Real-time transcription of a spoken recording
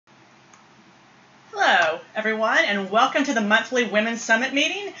Hello, everyone, and welcome to the monthly Women's Summit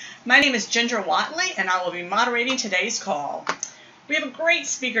meeting. My name is Ginger Watley, and I will be moderating today's call. We have a great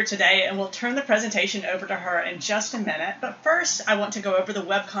speaker today, and we'll turn the presentation over to her in just a minute. But first, I want to go over the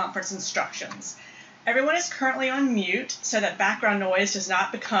web conference instructions. Everyone is currently on mute so that background noise does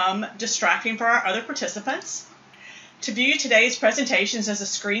not become distracting for our other participants. To view today's presentations as the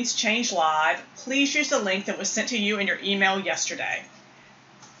screens change live, please use the link that was sent to you in your email yesterday.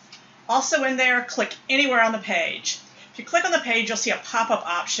 Also in there, click anywhere on the page. If you click on the page, you'll see a pop-up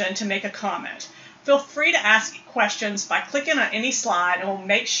option to make a comment. Feel free to ask questions by clicking on any slide, and we'll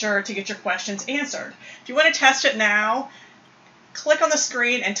make sure to get your questions answered. If you want to test it now, click on the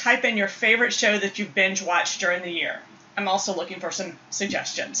screen and type in your favorite show that you've binge watched during the year. I'm also looking for some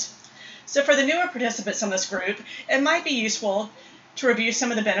suggestions. So for the newer participants on this group, it might be useful to review some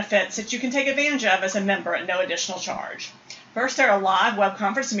of the benefits that you can take advantage of as a member at no additional charge. First, there are live web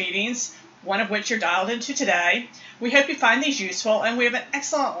conference meetings, one of which you're dialed into today. We hope you find these useful, and we have an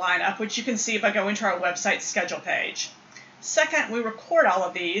excellent lineup, which you can see by going to our website schedule page. Second, we record all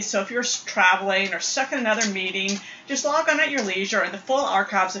of these, so if you're traveling or stuck in another meeting, just log on at your leisure, and the full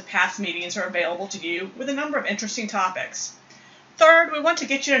archives of past meetings are available to you with a number of interesting topics. Third, we want to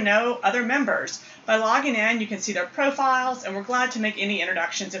get you to know other members. By logging in, you can see their profiles, and we're glad to make any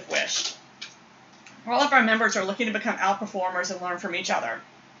introductions if wished. All of our members are looking to become outperformers and learn from each other.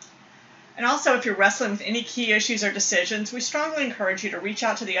 And also, if you're wrestling with any key issues or decisions, we strongly encourage you to reach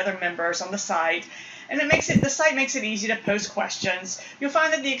out to the other members on the site. And the site makes it easy to post questions. You'll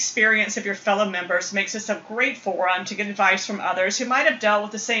find that the experience of your fellow members makes this a great forum to get advice from others who might have dealt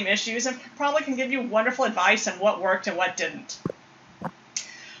with the same issues and probably can give you wonderful advice on what worked and what didn't.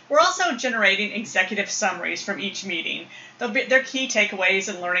 We're also generating executive summaries from each meeting. They're key takeaways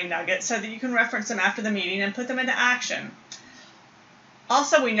and learning nuggets so that you can reference them after the meeting and put them into action.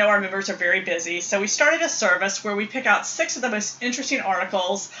 Also, we know our members are very busy, so we started a service where we pick out 6 of the most interesting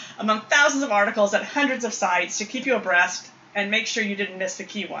articles among thousands of articles at hundreds of sites to keep you abreast and make sure you didn't miss the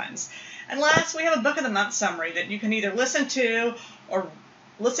key ones. And last, we have a book of the month summary that you can either listen to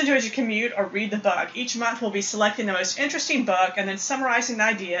as you commute or read the book. Each month we'll be selecting the most interesting book and then summarizing the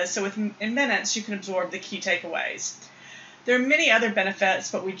ideas so in minutes you can absorb the key takeaways. There are many other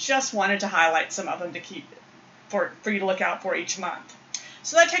benefits, but we just wanted to highlight some of them to keep for you to look out for each month.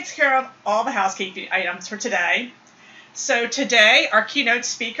 So that takes care of all the housekeeping items for today. So today our keynote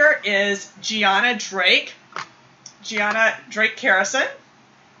speaker is Gianna Drake-Kerrison.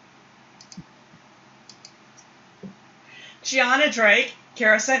 Gianna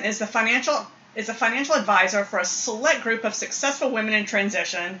Drake-Kerrison is a financial advisor for a select group of successful women in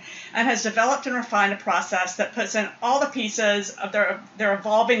transition and has developed and refined a process that puts in all the pieces of their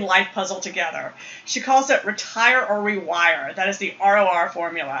evolving life puzzle together. She calls it retire or rewire. That is the ROR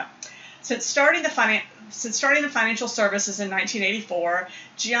formula. Since starting the financial services in 1984,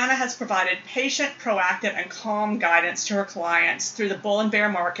 Gianna has provided patient, proactive, and calm guidance to her clients through the bull and bear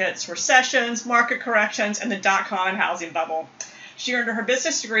markets, recessions, market corrections, and the dot-com and housing bubble. She earned her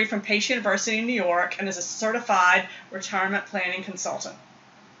business degree from Pace University in New York and is a certified retirement planning consultant.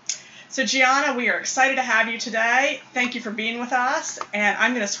 So Gianna, we are excited to have you today. Thank you for being with us, and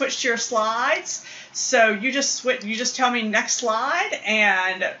I'm going to switch to your slides. So you just tell me next slide,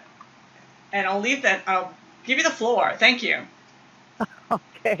 and I'll give you the floor. Thank you.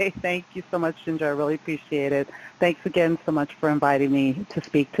 Okay, thank you so much, Ginger. I really appreciate it. Thanks again so much for inviting me to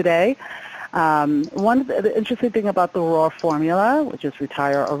speak today. One of the interesting thing about the ROAR formula, which is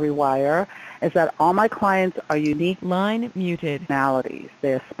retire or rewire, is that all my clients are unique personalities.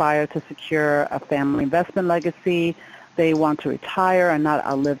 They aspire to secure a family investment legacy. They want to retire and not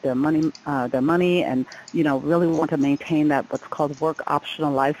outlive their money, and really want to maintain that what's called work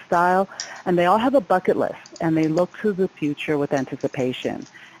optional lifestyle. And they all have a bucket list, and they look to the future with anticipation.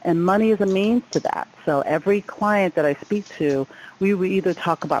 And money is a means to that. So every client that I speak to, we will either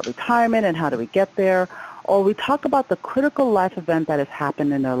talk about retirement and how do we get there, or we talk about the critical life event that has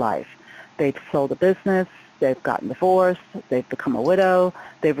happened in their life. They've sold a business, they've gotten divorced, they've become a widow,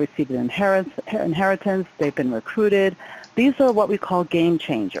 they've received an inheritance, they've been recruited. These are what we call game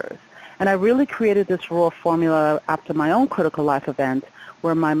changers. And I really created this ROAR formula after my own critical life event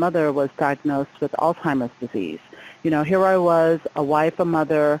where my mother was diagnosed with Alzheimer's disease. Here I was, a wife, a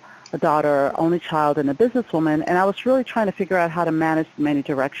mother, a daughter, only child, and a businesswoman, and I was really trying to figure out how to manage the many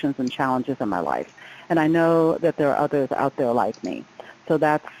directions and challenges in my life. And I know that there are others out there like me. So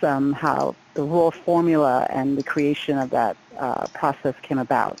that's how the ROAR formula and the creation of that process came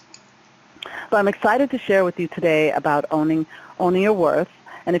about. So I'm excited to share with you today about owning your worth.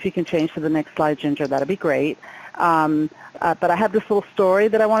 And if you can change to the next slide, Ginger, that'd be great. But I have this little story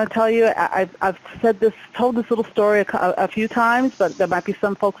that I want to tell you. I've told this little story a few times, but there might be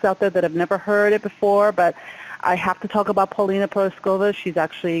some folks out there that have never heard it before. But I have to talk about Paulina Poroskova. She's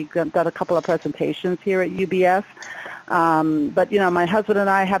actually done a couple of presentations here at UBS. But, my husband and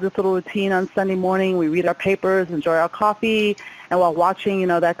I have this little routine on Sunday morning. We read our papers, enjoy our coffee, and while watching,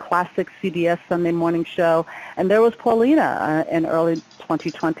 that classic CBS Sunday morning show. And there was Paulina in early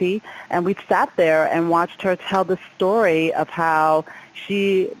 2020, and we sat there and watched her tell the story of how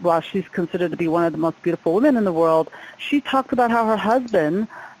while she's considered to be one of the most beautiful women in the world, she talked about how her husband,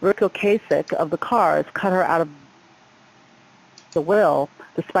 Rick Ocasek of the Cars, cut her out of the will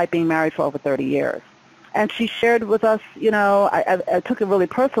despite being married for over 30 years. And she shared with us, I took it really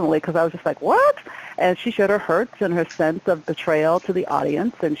personally because I was just like, what? And she shared her hurts and her sense of betrayal to the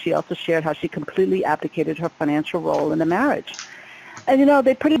audience, and she also shared how she completely abdicated her financial role in the marriage. And,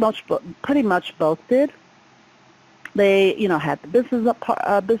 they pretty much both did. They, had the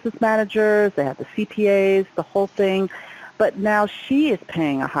business managers, they had the CPAs, the whole thing. But now she is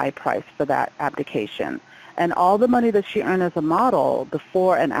paying a high price for that abdication. And all the money that she earned as a model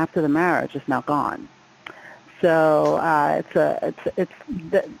before and after the marriage is now gone. So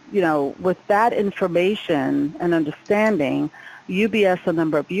with that information and understanding, UBS a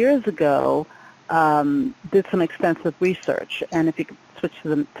number of years ago did some extensive research. And if you could switch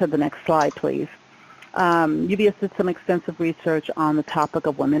to the next slide, please. UBS did some extensive research on the topic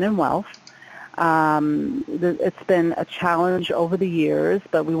of women and wealth. It's been a challenge over the years,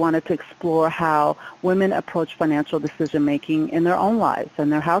 but we wanted to explore how women approach financial decision-making in their own lives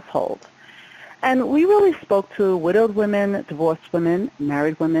and their households. And we really spoke to widowed women, divorced women,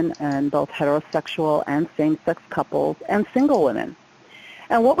 married women, and both heterosexual and same-sex couples, and single women.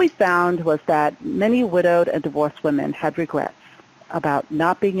 And what we found was that many widowed and divorced women had regrets about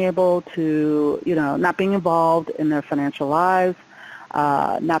not being able to, not being involved in their financial lives,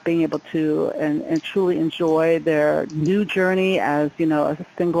 not being able to and truly enjoy their new journey as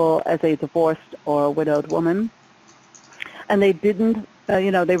a divorced or widowed woman. And they didn't,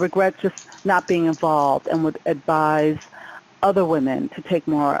 they regret just not being involved and would advise other women to take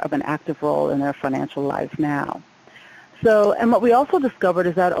more of an active role in their financial lives now. So, and what we also discovered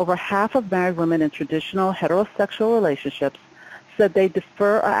is that over half of married women in traditional heterosexual relationships said they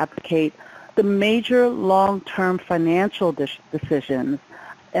defer or abdicate the major long-term financial decisions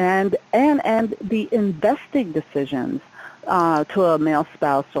and the investing decisions to a male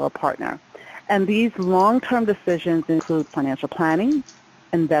spouse or a partner. And these long-term decisions include financial planning,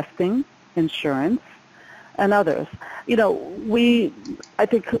 investing, insurance, and others. I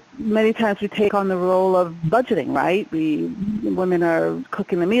think many times we take on the role of budgeting, right? Women are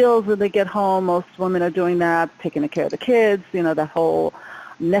cooking the meals when they get home. Most women are doing that, taking care of the kids, the whole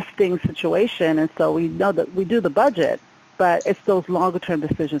nesting situation. And so we know that we do the budget, but it's those longer-term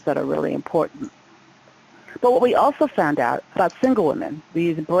decisions that are really important. But what we also found out about single women,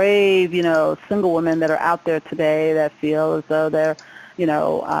 these brave, single women that are out there today that feel as though they're,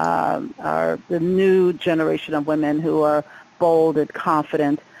 are the new generation of women who are bold and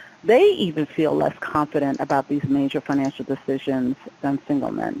confident, they even feel less confident about these major financial decisions than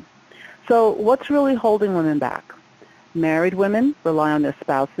single men. So what's really holding women back? Married women rely on their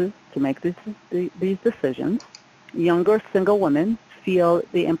spouses to make these decisions. Younger single women feel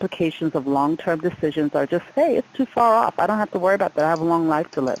the implications of long-term decisions are just, hey, it's too far off. I don't have to worry about that. I have a long life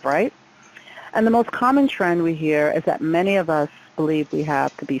to live, right? And the most common trend we hear is that many of us believe we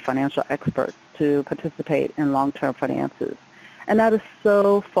have to be financial experts to participate in long-term finances. And that is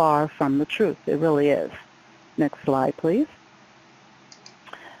so far from the truth. It really is. Next slide, please.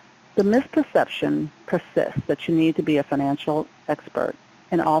 The misperception persists that you need to be a financial expert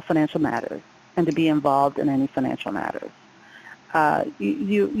in all financial matters and to be involved in any financial matters.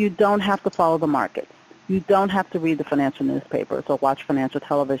 You don't have to follow the markets. You don't have to read the financial newspapers or watch financial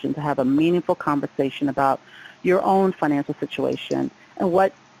television to have a meaningful conversation about your own financial situation and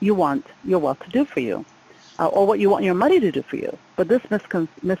what you want your wealth to do for you, or what you want your money to do for you. But this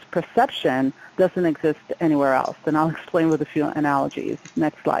misperception doesn't exist anywhere else, and I'll explain with a few analogies.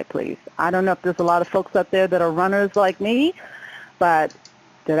 Next slide, please. I don't know if there's a lot of folks out there that are runners like me, but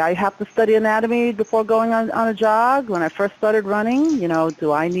did I have to study anatomy before going on a jog? When I first started running,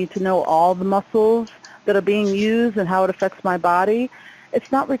 do I need to know all the muscles that are being used and how it affects my body?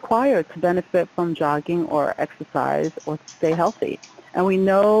 It's not required to benefit from jogging or exercise or to stay healthy. And we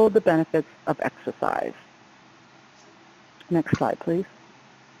know the benefits of exercise. Next slide, please.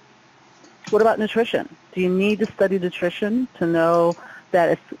 What about nutrition? Do you need to study nutrition to know that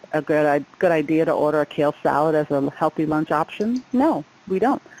it's a good idea to order a kale salad as a healthy lunch option? No, we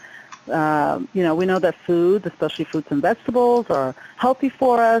don't. We know that foods, especially fruits and vegetables, are healthy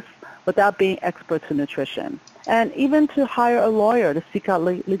for us without being experts in nutrition. And even to hire a lawyer to seek out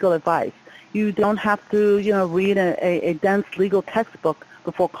legal advice. You don't have to, read a dense legal textbook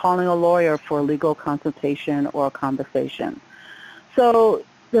before calling a lawyer for a legal consultation or a conversation. So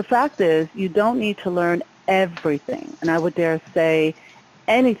the fact is, you don't need to learn everything, and I would dare say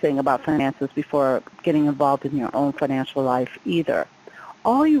anything about finances before getting involved in your own financial life either.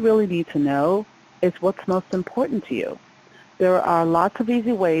 All you really need to know is what's most important to you. There are lots of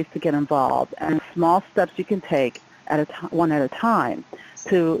easy ways to get involved and small steps you can take one at a time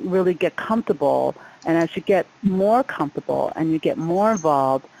to really get comfortable. And as you get more comfortable and you get more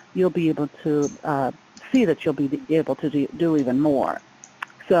involved, you'll be able to see that you'll be able to do even more.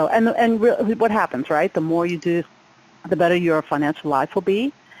 So, and what happens, right? The more you do, the better your financial life will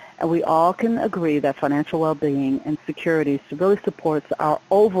be. And we all can agree that financial well-being and security really supports our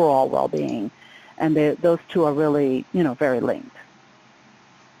overall well-being. And those two are really, very linked.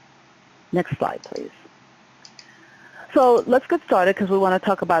 Next slide, please. So let's get started because we want to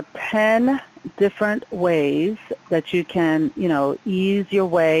talk about 10 different ways that you can, ease your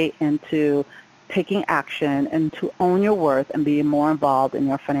way into taking action and to own your worth and be more involved in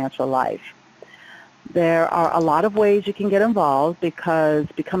your financial life. There are a lot of ways you can get involved because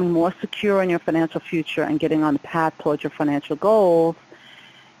becoming more secure in your financial future and getting on the path towards your financial goals,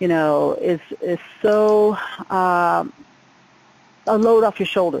 is so a load off your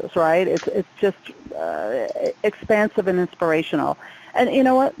shoulders, right? It's just expansive and inspirational. And you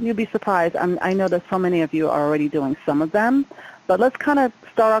know what? You'd be surprised. I know that so many of you are already doing some of them, but let's kind of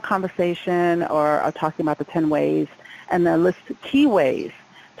start our conversation or are talking about the 10 ways and then list key ways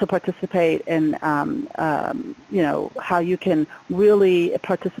to participate in, how you can really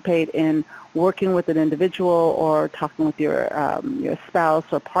participate in working with an individual or talking with your spouse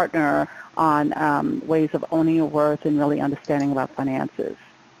or partner on ways of owning your worth and really understanding about finances.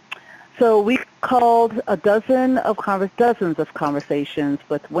 So we called dozens of conversations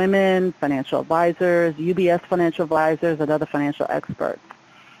with women, financial advisors, UBS financial advisors, and other financial experts.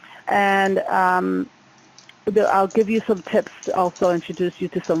 And I'll give you some tips, also introduce you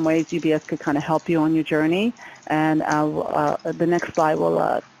to some ways UBS could kind of help you on your journey. And the next slide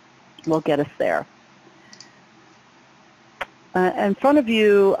will get us there. In front of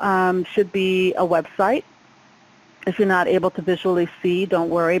you should be a website. If you're not able to visually see,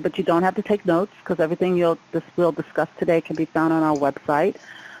 don't worry, but you don't have to take notes because everything we'll discuss today can be found on our website.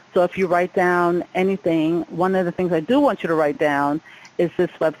 So if you write down anything, one of the things I do want you to write down is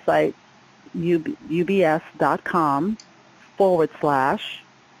this website,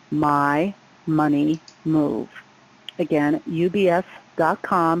 ubs.com/mymoneymove. Again,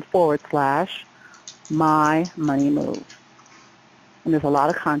 ubs.com/mymoneymove. And there's a lot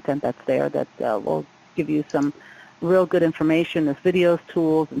of content that's there that will give you some real good information. There's videos,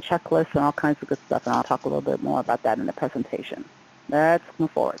 tools, and checklists, and all kinds of good stuff. And I'll talk a little bit more about that in the presentation. Let's move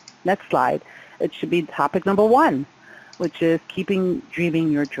forward. Next slide. It should be topic number 1, which is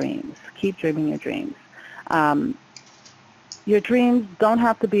dreaming your dreams. Keep dreaming your dreams. Your dreams don't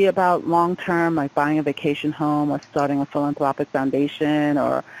have to be about long-term, like buying a vacation home or starting a philanthropic foundation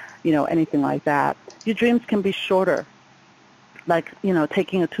or, anything like that. Your dreams can be shorter, like,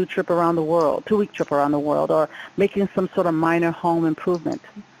 taking a 2-week trip around the world, or making some sort of minor home improvement,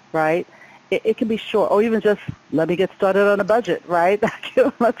 right? It can be short, or even just let me get started on a budget, right?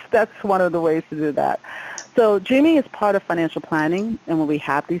 That's one of the ways to do that. So dreaming is part of financial planning, and when we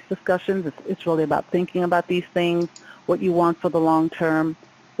have these discussions, it's really about thinking about these things, what you want for the long term,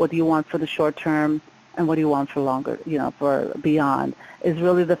 what do you want for the short term, and what do you want for longer, for beyond, is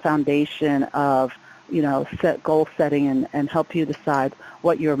really the foundation of, set goal setting and help you decide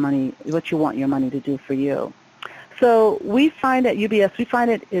what you want your money to do for you. So we find at UBS,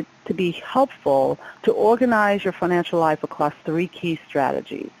 it to be helpful to organize your financial life across 3 key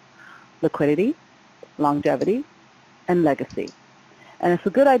strategies: liquidity, longevity, and legacy. And it's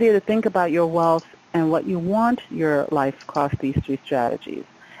a good idea to think about your wealth and what you want your life across these 3 strategies.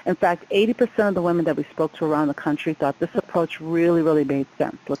 In fact, 80% of the women that we spoke to around the country thought this approach really, really made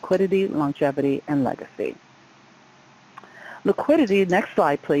sense: liquidity, longevity, and legacy. Liquidity, next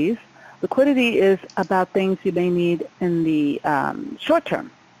slide, please. Liquidity is about things you may need in the short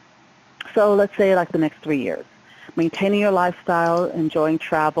term. So let's say like the next 3 years. Maintaining your lifestyle, enjoying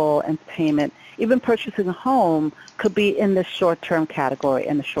travel, entertainment, even purchasing a home could be in the short-term category,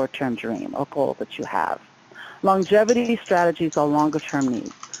 in the short-term dream or goal that you have. Longevity strategies are longer-term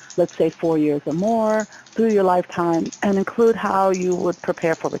needs. Let's say 4 years or more through your lifetime, and include how you would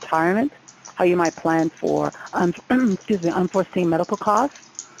prepare for retirement, how you might plan for unforeseen medical costs,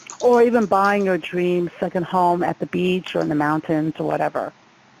 or even buying your dream second home at the beach or in the mountains or whatever.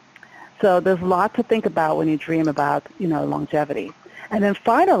 So there's a lot to think about when you dream about, longevity. And then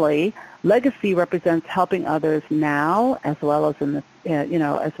finally, legacy represents helping others now as well as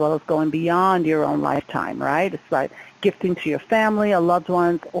as well as going beyond your own lifetime, right? It's like gifting to your family, a loved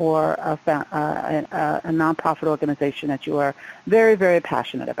ones, or a nonprofit organization that you are very, very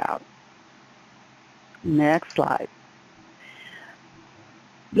passionate about. Next slide.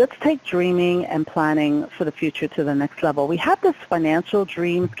 Let's take dreaming and planning for the future to the next level. We have this Financial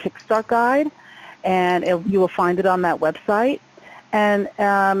Dreams Kickstart Guide, and you will find it on that website. And,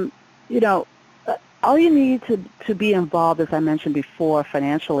 all you need to be involved, as I mentioned before,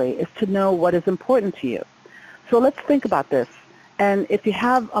 financially, is to know what is important to you. So let's think about this. And if you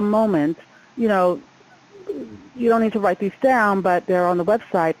have a moment, you don't need to write these down, but they're on the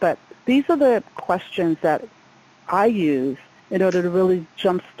website. But these are the questions that I use in order to really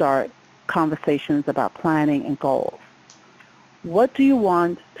jumpstart conversations about planning and goals. What do you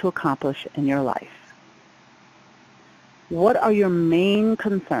want to accomplish in your life? What are your main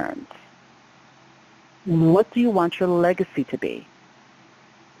concerns? What do you want your legacy to be?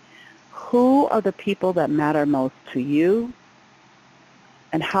 Who are the people that matter most to you?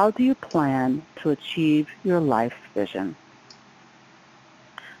 And how do you plan to achieve your life vision?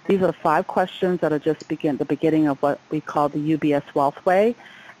 These are the 5 questions that are just the beginning of what we call the UBS Wealth Way,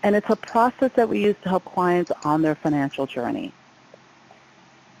 and it's a process that we use to help clients on their financial journey.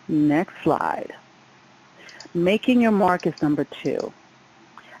 Next slide. Making your mark is number 2.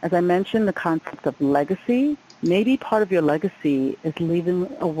 As I mentioned, the concept of legacy, maybe part of your legacy is leaving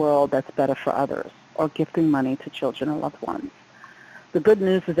a world that's better for others or gifting money to children or loved ones. The good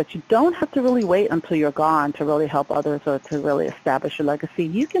news is that you don't have to really wait until you're gone to really help others or to really establish your legacy.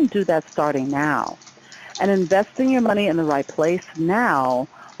 You can do that starting now. And investing your money in the right place now,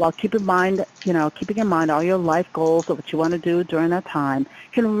 while keeping in mind all your life goals of what you want to do during that time,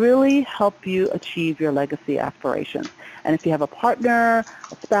 can really help you achieve your legacy aspirations. And if you have a partner,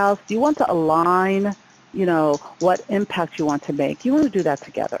 a spouse, you want to align, what impact you want to make. You want to do that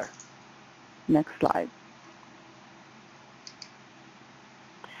together. Next slide.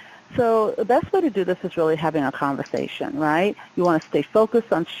 So the best way to do this is really having a conversation, right? You want to stay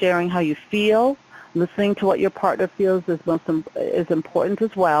focused on sharing how you feel. Listening to what your partner feels is important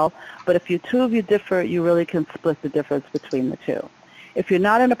as well. But if two of you differ, you really can split the difference between the two. If you're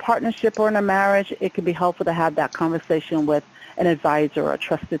not in a partnership or in a marriage, it can be helpful to have that conversation with an advisor or a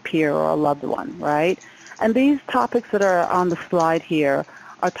trusted peer or a loved one, right? And these topics that are on the slide here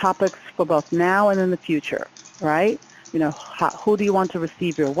are topics for both now and in the future, right? Who do you want to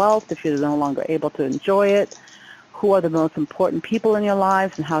receive your wealth if you're no longer able to enjoy it? Who are the most important people in your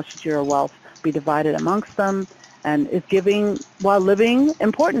lives, and how should your wealth be divided amongst them? And is giving while living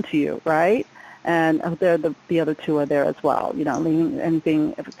important to you, right? And the other 2 are there as well. Leaving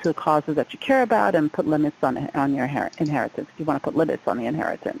anything to causes that you care about, and put limits on your inheritance. You want to put limits on the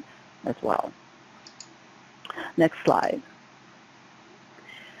inheritance as well. Next slide.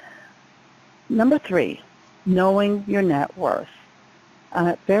 Number 3, knowing your net worth.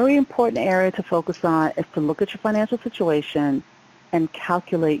 A very important area to focus on is to look at your financial situation and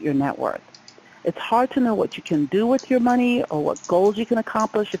calculate your net worth. It's hard to know what you can do with your money or what goals you can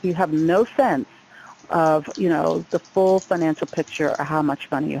accomplish if you have no sense of, the full financial picture or how much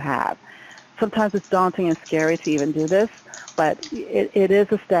money you have. Sometimes it's daunting and scary to even do this, but it is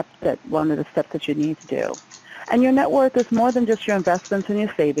one of the steps that you need to do. And your net worth is more than just your investments and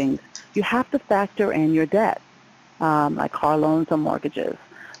your savings. You have to factor in your debt, like car loans or mortgages.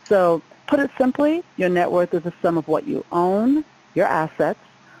 So put it simply, your net worth is the sum of what you own, your assets,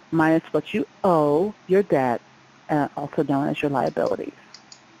 minus what you owe, your debt, also known as your liabilities.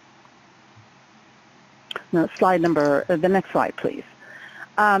 Now, the next slide, please.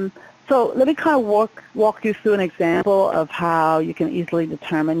 So let me kind of walk you through an example of how you can easily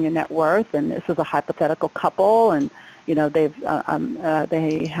determine your net worth. And this is a hypothetical couple, and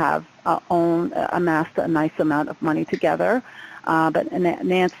they have amassed a nice amount of money together. But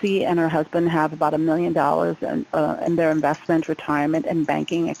Nancy and her husband have about $1 million in their investment, retirement, and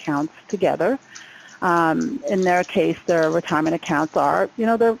banking accounts together. In their case, their retirement accounts are,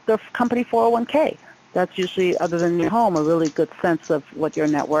 their company 401k. That's usually, other than your home, a really good sense of what your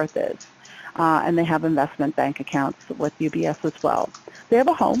net worth is. And they have investment bank accounts with UBS as well. They have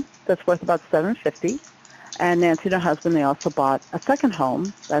a home that's worth about $750,000. And Nancy and her husband, they also bought a second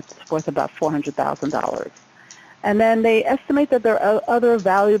home that's worth about $400,000. And then they estimate that there are other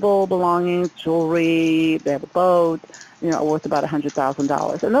valuable belongings, jewelry, they have a boat, worth about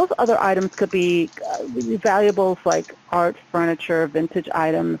 $100,000. And those other items could be valuables like art, furniture, vintage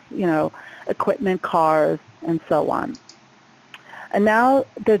items, equipment, cars, and so on. And now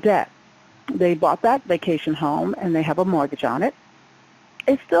their debt. They bought that vacation home and they have a mortgage on it.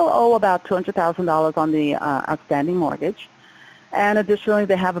 They still owe about $200,000 on the outstanding mortgage. And additionally,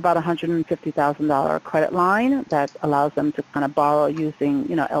 they have about $150,000 credit line that allows them to kind of borrow using,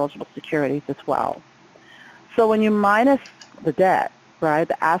 eligible securities as well. So when you minus the debt, right,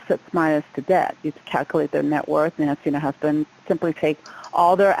 the assets minus the debt, you calculate their net worth. Nancy and her husband simply take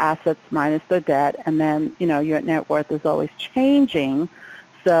all their assets minus their debt, and then, your net worth is always changing.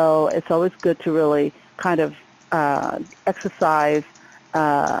 So it's always good to really kind of exercise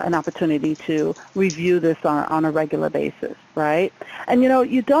an opportunity to review this on a regular basis, right? And,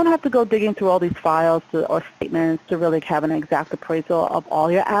 you don't have to go digging through all these files or statements to really have an exact appraisal of all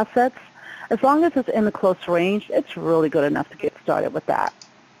your assets. As long as it's in the close range, it's really good enough to get started with that.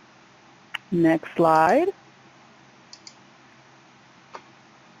 Next slide.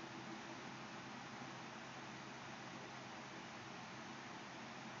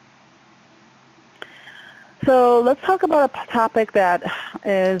 So let's talk about a topic that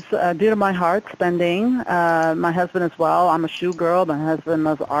is dear to my heart, spending. My husband as well. I'm a shoe girl. My husband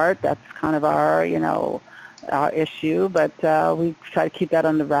loves art. That's kind of our, our issue, but we try to keep that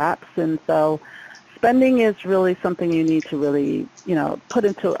under wraps. And so spending is really something you need to really, put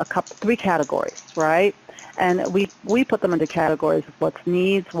into three categories, right? And we put them into categories of what's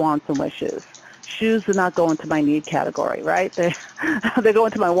needs, wants, and wishes. Shoes do not go into my need category, right? They go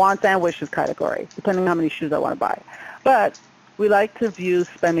into my wants and wishes category, depending on how many shoes I want to buy. But we like to view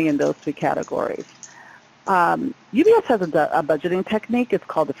spending in those three categories. UBS has a budgeting technique. It's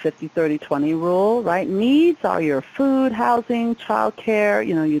called the 50-30-20 rule, right? Needs are your food, housing, child care,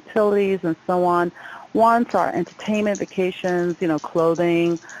 utilities, and so on. Wants are entertainment, vacations,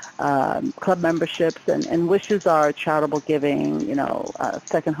 clothing, club memberships, and wishes are charitable giving,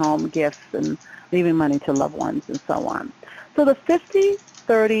 second home gifts, and leaving money to loved ones, and so on. So the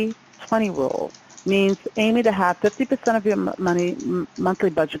 50-30-20 rule means aiming to have 50% of your monthly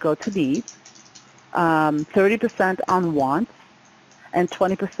budget go to needs, 30% on wants, and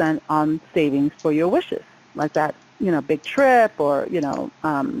 20% on savings for your wishes, like that, big trip, or,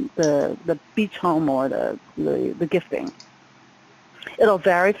 the beach home, or the gifting. It'll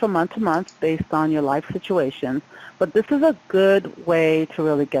vary from month to month based on your life situations, but this is a good way to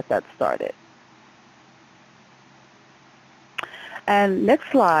really get that started. And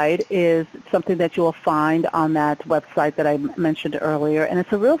next slide is something that you will find on that website that I mentioned earlier, and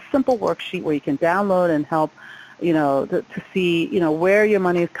it's a real simple worksheet where you can download and help, to see, where your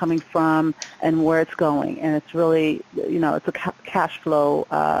money is coming from and where it's going. And it's really, it's a cash flow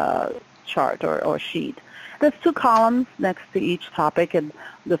chart or sheet. There's two columns next to each topic, and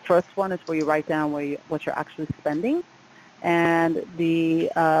the first one is where you write down what you're actually spending, and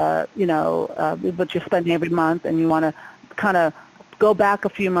what you're spending every month, and you want to kind of go back a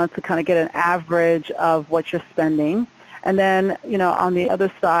few months to kind of get an average of what you're spending. And then, on the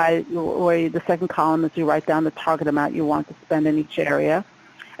other side, where the second column is you write down the target amount you want to spend in each area.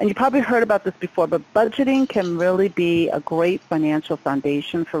 And you probably heard about this before, but budgeting can really be a great financial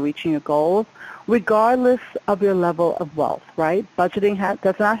foundation for reaching your goals, regardless of your level of wealth, right? Budgeting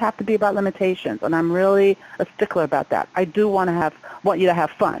does not have to be about limitations, and I'm really a stickler about that. I do want you to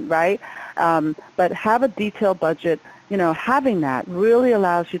have fun, right? But have a detailed budget. Having that really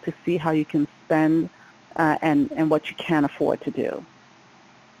allows you to see how you can spend and what you can afford to do.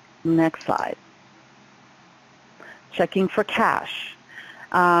 Next slide. Checking for cash.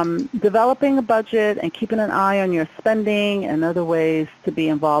 Developing a budget and keeping an eye on your spending and other ways to be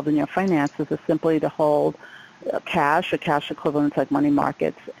involved in your finances is simply to hold cash or cash equivalents like money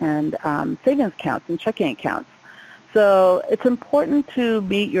markets and savings accounts and checking accounts. So it's important to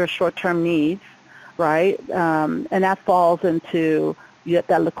meet your short-term needs, right? And that falls into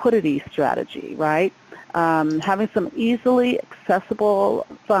that liquidity strategy, right? Having some easily accessible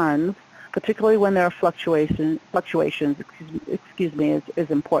funds, particularly when there are fluctuations, is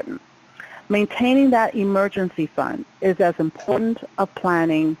important. Maintaining that emergency fund is as important of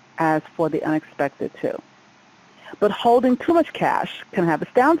planning as for the unexpected too. But holding too much cash can have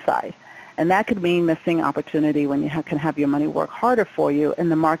its downside, and that could mean missing opportunity when you can have your money work harder for you in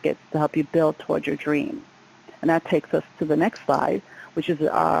the markets to help you build towards your dreams. And that takes us to the next slide, which is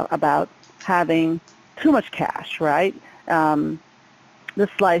about having too much cash, right? This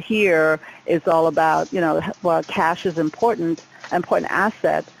slide here is all about, while cash is important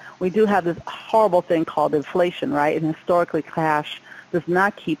asset, we do have this horrible thing called inflation, right? And historically, cash does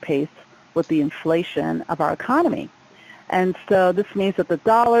not keep pace with the inflation of our economy. And so this means that the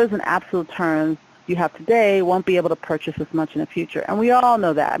dollars in absolute terms you have today won't be able to purchase as much in the future. And we all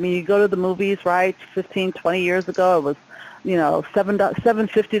know that. I mean, you go to the movies, right? 15, 20 years ago, it was,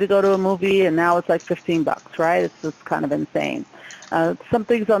 $7.50 to go to a movie, and now it's like $15, right? It's just kind of insane. Some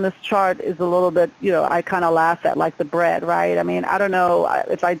things on this chart is a little bit, I kind of laugh at, like the bread, right? I mean, I don't know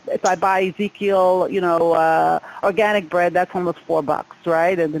if I buy Ezekiel, organic bread, that's almost $4,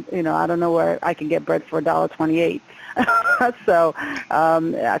 right? And I don't know where I can get bread for $1.28. So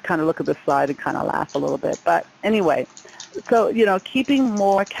I kind of look at the slide and kind of laugh a little bit. But anyway, so keeping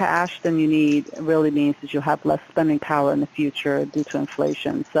more cash than you need really means that you'll have less spending power in the future due to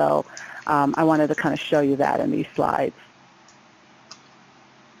inflation. So I wanted to kind of show you that in these slides.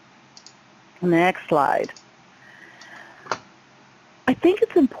 Next slide. I think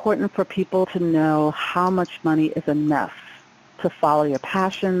it's important for people to know how much money is enough to follow your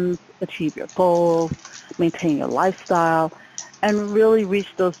passions, achieve your goals, maintain your lifestyle, and really reach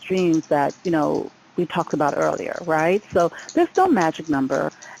those dreams that, we talked about earlier, right? So there's no magic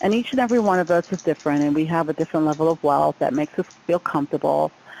number, and each and every one of us is different, and we have a different level of wealth that makes us feel comfortable.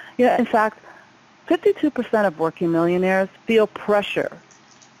 In fact, 52% of working millionaires feel pressure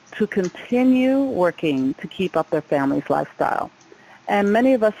to continue working to keep up their family's lifestyle. And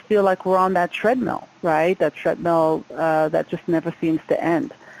many of us feel like we're on that treadmill, right? That treadmill that just never seems to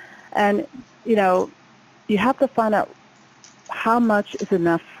end. And, you have to find out how much is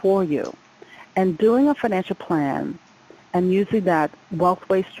enough for you. And doing a financial plan and using that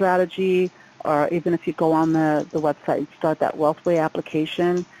Wealthway strategy, or even if you go on the website and start that Wealthway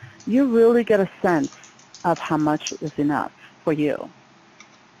application, you really get a sense of how much is enough for you.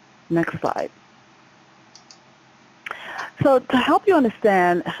 Next slide. So to help you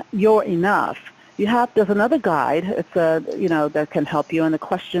understand your enough, there's another guide. It's that can help you, and the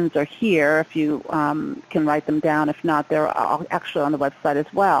questions are here if you can write them down. If not, they're actually on the website as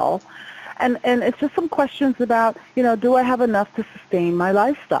well. And it's just some questions about, do I have enough to sustain my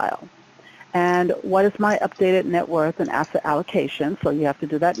lifestyle? And what is my updated net worth and asset allocation? So you have to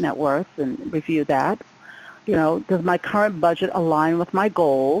do that net worth and review that. Does my current budget align with my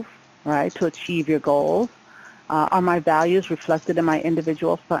goals, right, to achieve your goals? Are my values reflected in my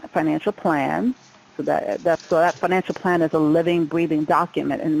individual financial plan? So that financial plan is a living, breathing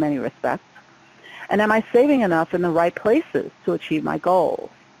document in many respects. And am I saving enough in the right places to achieve my goals?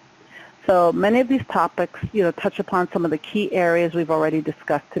 So many of these topics, touch upon some of the key areas we've already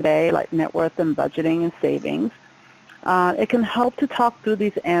discussed today, like net worth and budgeting and savings. It can help to talk through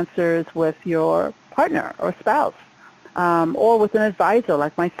these answers with your partner or spouse, or with an advisor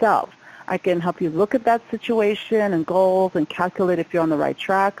like myself. I can help you look at that situation and goals and calculate if you're on the right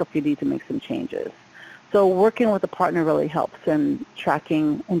track or if you need to make some changes. So working with a partner really helps in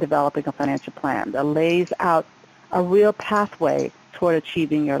tracking and developing a financial plan that lays out a real pathway toward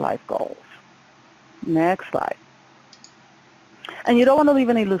achieving your life goals. Next slide. And you don't want to leave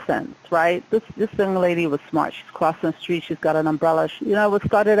any loose ends, right? This young lady was smart. She's crossing the street. She's got an umbrella. It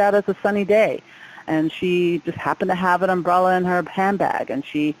started out as a sunny day, and she just happened to have an umbrella in her handbag, and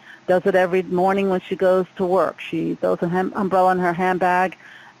she does it every morning when she goes to work. She throws an umbrella in her handbag,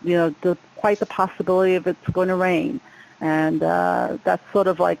 quite the possibility of it's going to rain. And that's sort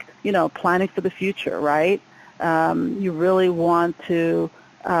of like, planning for the future, right? You really want to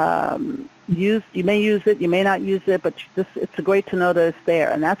you may use it, you may not use it, but it's great to know that it's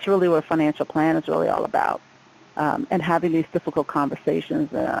there. And that's really what a financial plan is really all about, and having these difficult conversations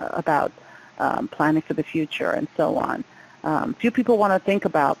about planning for the future and so on. Few people want to think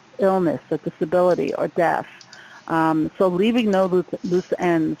about illness or disability or death. So leaving no loose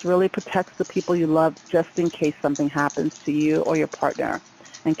ends really protects the people you love just in case something happens to you or your partner,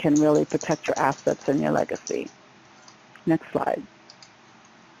 and can really protect your assets and your legacy. Next slide.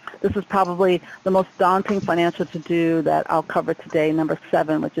 This is probably the most daunting financial to-do that I'll cover today, number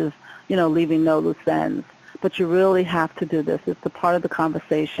 7, which is, leaving no loose ends. But you really have to do this. It's a part of the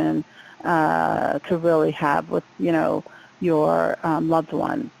conversation to really have with, your loved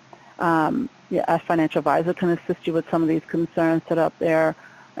one. A financial advisor can assist you with some of these concerns that are up there.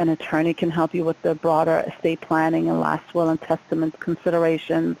 An attorney can help you with the broader estate planning and last will and testament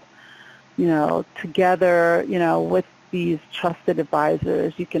considerations. Together, with these trusted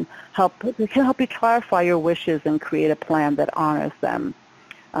advisors, they can help you clarify your wishes and create a plan that honors them.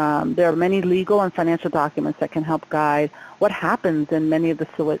 There are many legal and financial documents that can help guide what happens in many of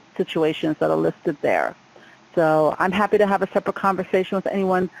the situations that are listed there. So I'm happy to have a separate conversation with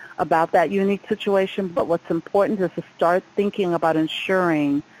anyone about that unique situation, but what's important is to start thinking about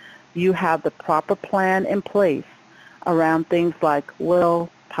ensuring you have the proper plan in place around things like will,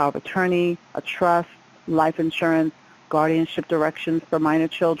 power of attorney, a trust, life insurance, guardianship directions for minor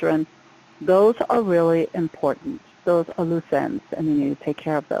children. Those are really important. Those are loose ends, and you need to take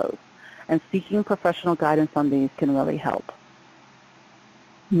care of those. And seeking professional guidance on these can really help.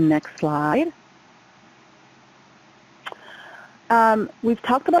 Next slide. We've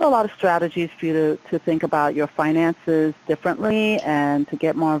talked about a lot of strategies for you to think about your finances differently and to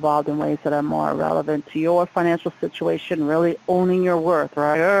get more involved in ways that are more relevant to your financial situation, really owning your worth,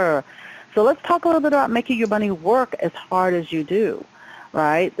 right? So let's talk a little bit about making your money work as hard as you do,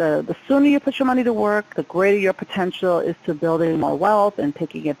 right? The sooner you put your money to work, the greater your potential is to building more wealth and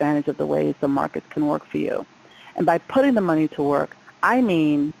taking advantage of the ways the markets can work for you. And by putting the money to work, I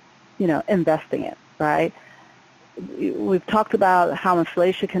mean, investing it, right? We've talked about how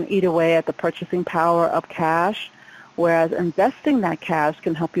inflation can eat away at the purchasing power of cash, whereas investing that cash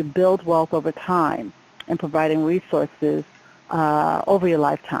can help you build wealth over time and providing resources over your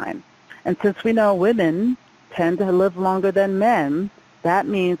lifetime. And since we know women tend to live longer than men, that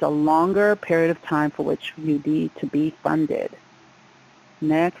means a longer period of time for which you need to be funded.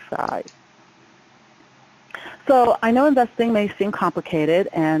 Next slide. So I know investing may seem complicated,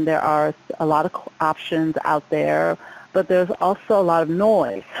 and there are a lot of options out there, but there's also a lot of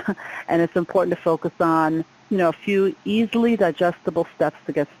noise, and it's important to focus on, a few easily digestible steps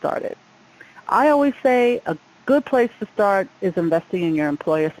to get started. I always say a good place to start is investing in your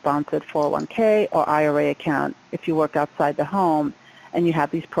employer-sponsored 401k or IRA account if you work outside the home and you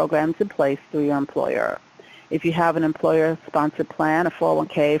have these programs in place through your employer. If you have an employer-sponsored plan, a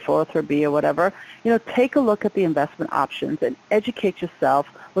 401k, 403b, or whatever, take a look at the investment options and educate yourself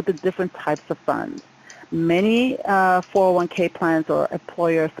with the different types of funds. Many 401k plans or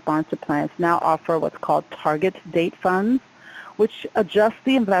employer-sponsored plans now offer what's called target date funds, which adjust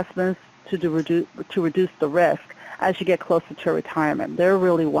the investments to reduce the risk as you get closer to retirement. They're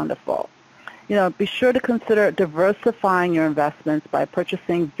really wonderful. Be sure to consider diversifying your investments by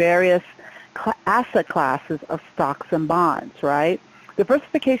purchasing various asset classes of stocks and bonds, right?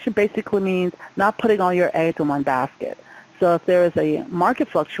 Diversification basically means not putting all your eggs in one basket. So if there is a market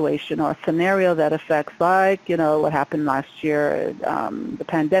fluctuation or a scenario that affects, like, what happened last year, the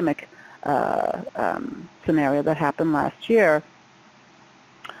pandemic scenario that happened last year,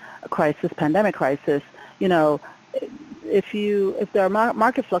 pandemic crisis, if there are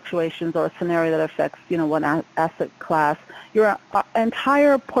market fluctuations or a scenario that affects, one asset class, your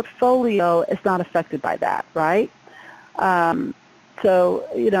entire portfolio is not affected by that, right? So,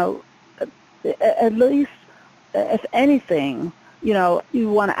 at least, if anything, you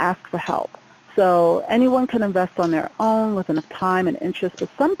want to ask for help. So anyone can invest on their own with enough time and interest, but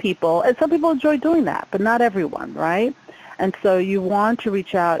some people enjoy doing that, but not everyone, right? And so you want to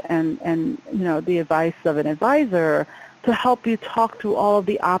reach out and the advice of an advisor to help you talk through all of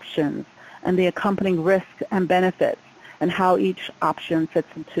the options and the accompanying risks and benefits and how each option fits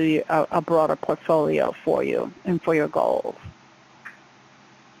into a broader portfolio for you and for your goals.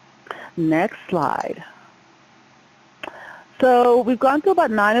 Next slide. So we've gone through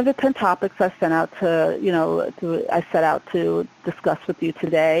about 9 of the 10 topics I set out to discuss with you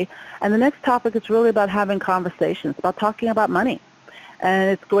today. And the next topic is really about having conversations, about talking about money.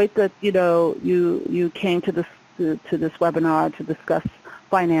 And it's great that you came to this webinar to discuss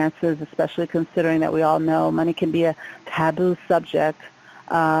finances, especially considering that we all know money can be a taboo subject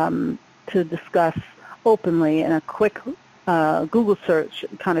to discuss openly. And a quick Google search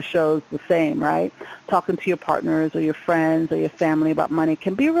kind of shows the same, right? Talking to your partners or your friends or your family about money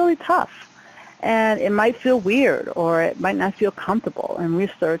can be really tough. And it might feel weird or it might not feel comfortable. And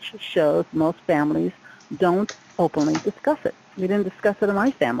research shows most families don't openly discuss it. We didn't discuss it in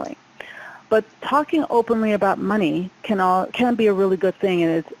my family. But talking openly about money can be a really good thing,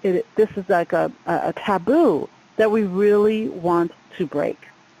 and this is like a taboo that we really want to break.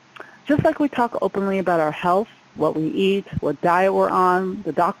 Just like we talk openly about our health, what we eat, what diet we're on,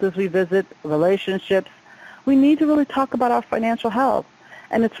 the doctors we visit, relationships, we need to really talk about our financial health.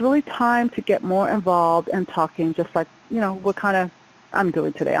 And it's really time to get more involved in talking, just like, I'm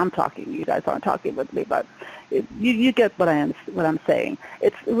doing today. I'm talking. You guys aren't talking with me, but you get what I'm saying.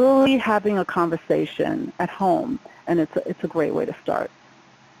 It's really having a conversation at home, and it's a great way to start.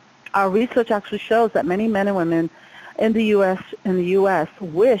 Our research actually shows that many men and women in the U.S.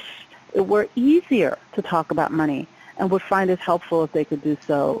 wish it were easier to talk about money and would find it helpful if they could do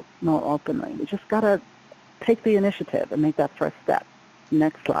so more openly. We just got to take the initiative and make that first step.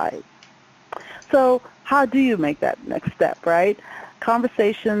 Next slide. So how do you make that next step, right?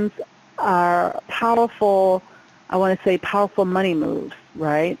 Conversations are powerful, powerful money moves,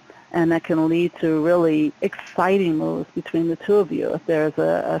 right? And that can lead to really exciting moves between the two of you if there's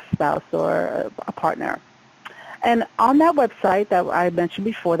a spouse or a partner. And on that website that I mentioned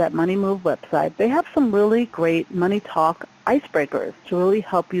before, that Money Move website, they have some really great money talk icebreakers to really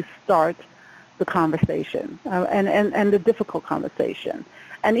help you start the conversation and the difficult conversation.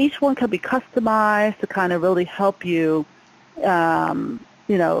 And each one can be customized to kind of really help you, start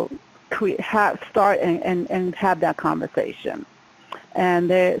and have that conversation.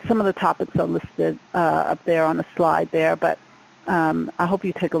 And some of the topics are listed up there on the slide there, but I hope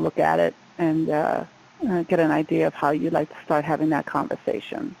you take a look at it and get an idea of how you'd like to start having that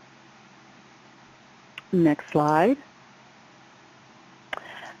conversation. Next slide.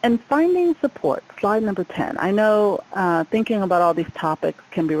 And finding support, slide number 10. I know thinking about all these topics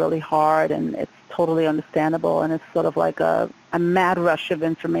can be really hard, and it's totally understandable, and it's sort of like a mad rush of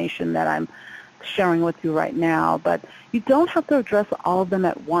information that I'm sharing with you right now, but you don't have to address all of them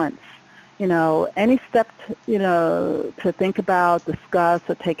at once. Any step, to think about, discuss,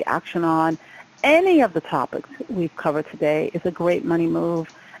 or take action on any of the topics we've covered today is a great money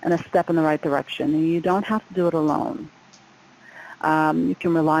move and a step in the right direction, and you don't have to do it alone. You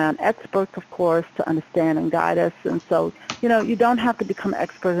can rely on experts, of course, to understand and guide us, and so, you don't have to become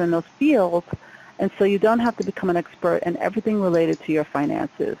expert in those fields, and so you don't have to become an expert in everything related to your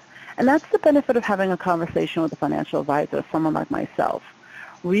finances. And that's the benefit of having a conversation with a financial advisor, someone like myself.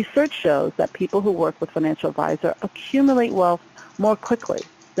 Research shows that people who work with financial advisors accumulate wealth more quickly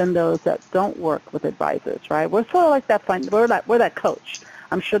than those that don't work with advisors, right? We're sort of like that, we're that coach.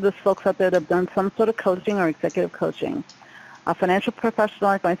 I'm sure there's folks out there that have done some sort of coaching or executive coaching. A financial professional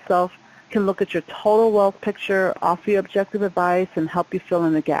like myself can look at your total wealth picture, offer you objective advice, and help you fill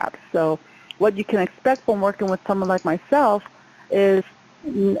in the gaps. So what you can expect from working with someone like myself is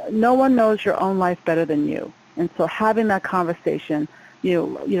no one knows your own life better than you. And so having that conversation,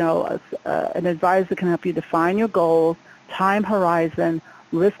 an advisor can help you define your goals, time horizon,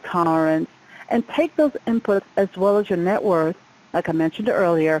 risk tolerance, and take those inputs as well as your net worth, like I mentioned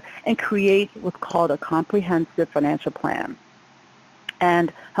earlier, and create what's called a comprehensive financial plan,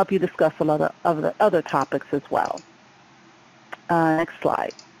 and help you discuss a lot of the other topics as well. Next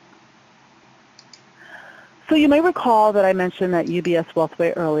slide. So you may recall that I mentioned that UBS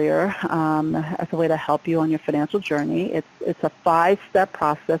Wealthway earlier as a way to help you on your financial journey. It's a 5-step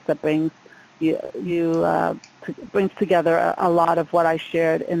process that brings brings together a lot of what I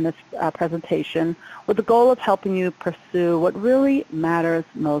shared in this presentation, with the goal of helping you pursue what really matters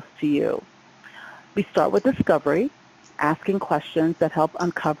most to you. We start with discovery, asking questions that help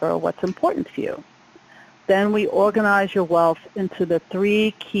uncover what's important to you. Then we organize your wealth into the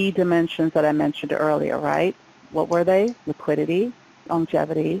 3 key dimensions that I mentioned earlier, right? What were they? Liquidity,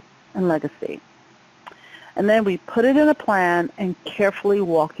 longevity, and legacy. And then we put it in a plan and carefully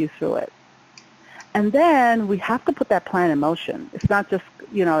walk you through it. And then we have to put that plan in motion. It's not just,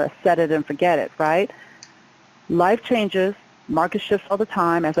 set it and forget it, right? Life changes, market shifts all the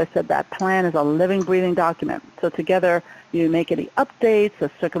time. As I said, that plan is a living, breathing document. So together, you make any updates as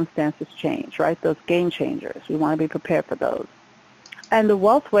circumstances change, right? Those game changers. We want to be prepared for those. And the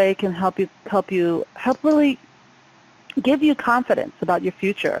Wealthway can help really give you confidence about your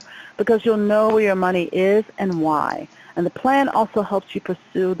future, because you'll know where your money is and why. And the plan also helps you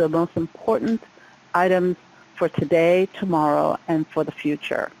pursue the most important items for today, tomorrow, and for the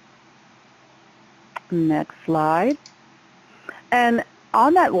future. Next slide. And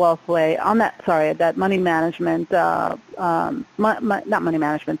on that Wealthway, that money management, not money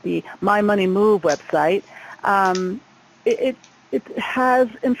management, the My Money Move website, it has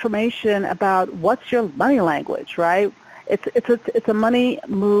information about what's your money language, right? It's a money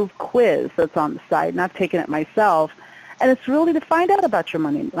move quiz that's on the site, and I've taken it myself, and it's really to find out about your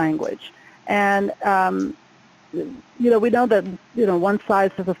money language. And we know that one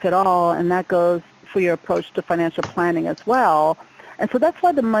size doesn't fit all, and that goes for your approach to financial planning as well. And so that's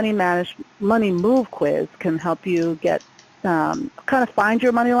why the Money Move quiz can help you get kind of find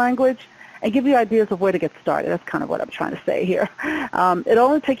your money language and give you ideas of where to get started. That's kind of what I'm trying to say here. It'll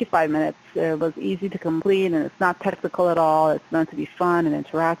only take you 5 minutes. It was easy to complete, and it's not technical at all. It's meant to be fun and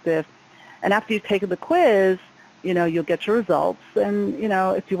interactive. And after you've taken the quiz, you'll get your results. And,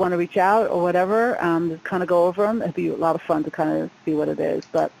 if you want to reach out or whatever, just kind of go over them. It'd be a lot of fun to kind of see what it is.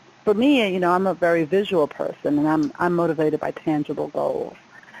 But for me, I'm a very visual person, and I'm motivated by tangible goals.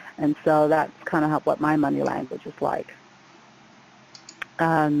 And so that's kind of what my money language is like.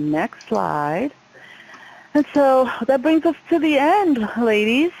 Next slide. And so that brings us to the end,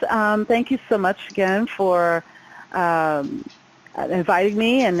 ladies. Thank you so much again for inviting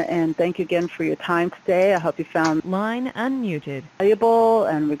me, and thank you again for your time today. I hope you found Line unmuted. valuable,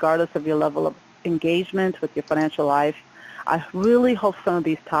 and regardless of your level of engagement with your financial life, I really hope some of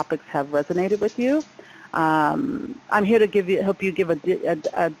these topics have resonated with you. I'm here to help you give a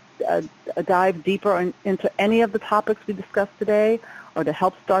dive deeper into any of the topics we discussed today, or to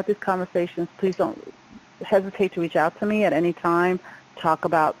help start these conversations. Please don't hesitate to reach out to me at any time, talk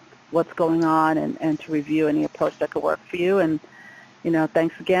about what's going on, and to review any approach that could work for you. And,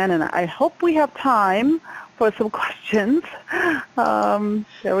 thanks again, and I hope we have time for some questions.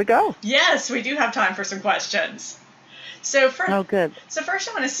 There we go. Yes, we do have time for some questions. So good. So first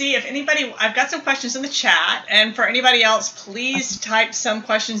I want to see if anybody, I've got some questions in the chat, and for anybody else, please type some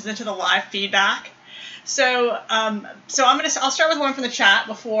questions into the live feedback. So I'll start with one from the chat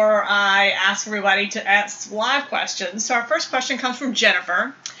before I ask everybody to ask live questions. So our first question comes from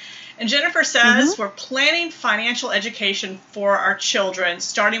Jennifer. And Jennifer says, we're planning financial education for our children,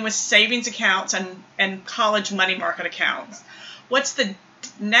 starting with savings accounts and college money market accounts. What's the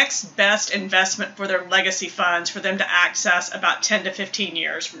next best investment for their legacy funds for them to access about 10 to 15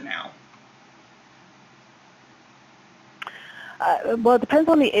 years from now? Well, it depends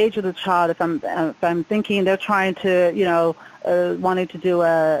on the age of the child. If I'm thinking they're trying to, wanting to do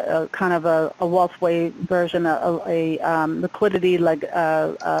a kind of a wealth way version, a liquidity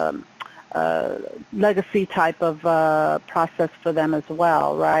legacy type of process for them as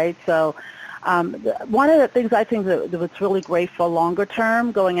well, right? So one of the things I think that's really great for longer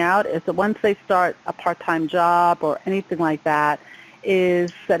term going out is that once they start a part-time job or anything like that,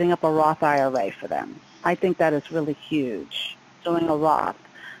 is setting up a Roth IRA for them. I think that is really huge, doing a Roth.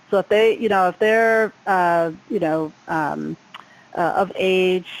 So if they, if they're, of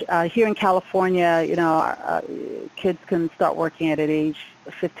age, here in California, kids can start working at age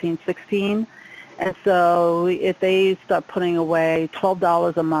 15, 16. And so if they start putting away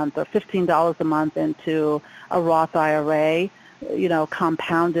 $12 a month or $15 a month into a Roth IRA,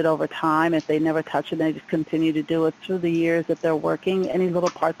 compounded over time, if they never touch it, they just continue to do it through the years that they're working, any little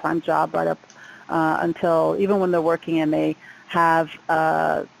part-time job right up until, even when they're working and they have,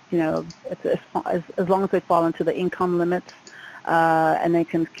 as long as they fall into the income limits, and they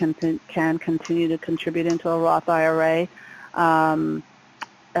can continue to contribute into a Roth IRA,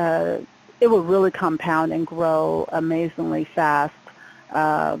 it will really compound and grow amazingly fast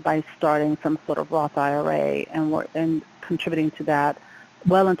by starting some sort of Roth IRA and contributing to that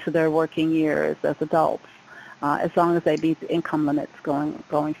well into their working years as adults, as long as they meet the income limits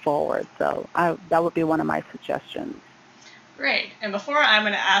going forward. So that would be one of my suggestions. Great. And before I'm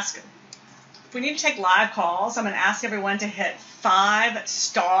going to ask, if we need to take live calls, I'm going to ask everyone to hit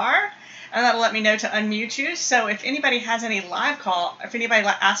 5-star. And that'll let me know to unmute you. So if anybody has any live call, if anybody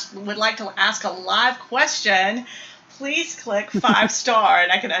would like to ask a live question, please click 5-star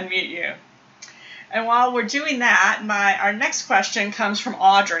and I can unmute you. And while we're doing that, our next question comes from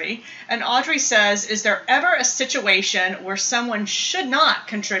Audrey. And Audrey says, is there ever a situation where someone should not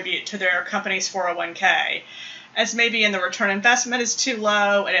contribute to their company's 401k, as maybe in the return investment is too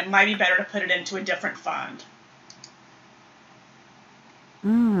low and it might be better to put it into a different fund?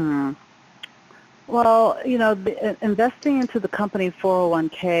 Well, investing into the company's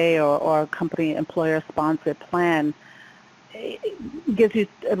 401k or company employer-sponsored plan gives you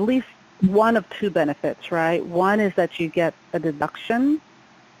at least one of two benefits, right? One is that you get a deduction.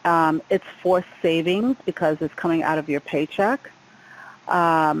 It's forced savings because it's coming out of your paycheck.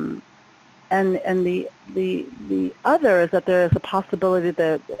 And the other is that there is a possibility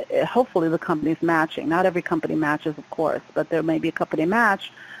that hopefully the company's matching. Not every company matches, of course, but there may be a company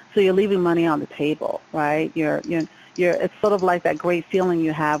match. So you're leaving money on the table, right? It's sort of like that great feeling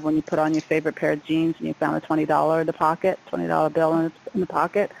you have when you put on your favorite pair of jeans and you found a $20 in the pocket, $20 bill in the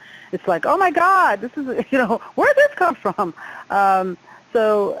pocket. It's like, oh my God, this is, where did this come from?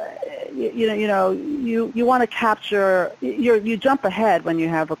 So, you want to capture, you jump ahead when you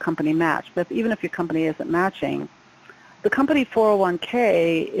have a company match, but even if your company isn't matching, the company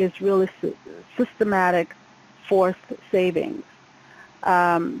 401k is really systematic forced savings.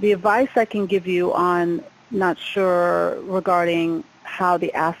 The advice I can give you on not sure regarding how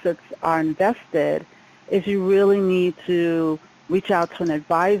the assets are invested is you really need to reach out to an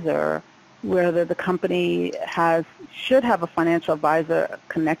advisor, whether the company should have a financial advisor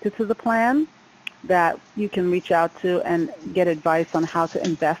connected to the plan that you can reach out to and get advice on how to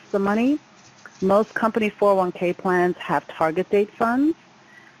invest the money. Most company 401k plans have target date funds,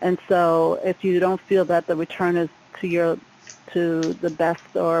 and so if you don't feel that the return is to the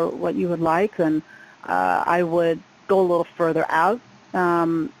best or what you would like, then I would go a little further out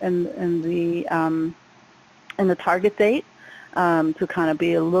in the target date to kind of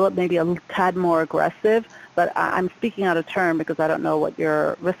be maybe a tad more aggressive. But I'm speaking out of turn because I don't know what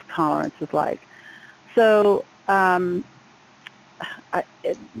your risk tolerance is like. So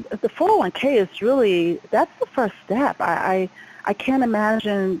the 401k is really, that's the first step. I can't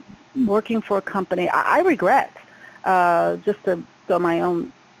imagine working for a company. I regret, just to throw my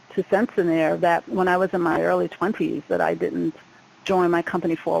own 2 cents in there, that when I was in my early 20s that I didn't join my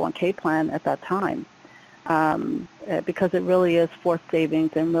company 401k plan at that time, because it really is forced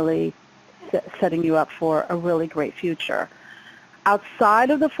savings and really setting you up for a really great future.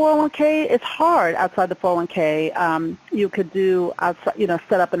 Outside of the 401k, it's hard. Outside the 401k, you could do outside,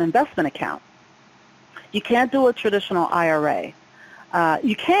 set up an investment account. You can't do a traditional IRA.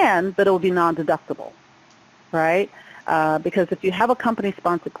 You can, but it will be non-deductible, right? Because if you have a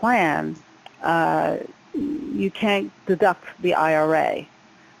company-sponsored plan, you can't deduct the IRA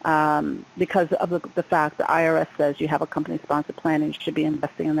because of the fact the IRS says you have a company-sponsored plan and you should be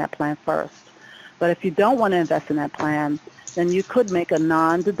investing in that plan first. But if you don't want to invest in that plan, then you could make a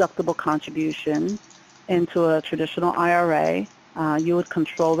non-deductible contribution into a traditional IRA. You would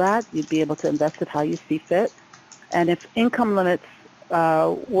control that. You'd be able to invest it how you see fit. And if income limits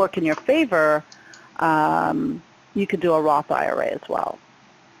work in your favor, you could do a Roth IRA as well.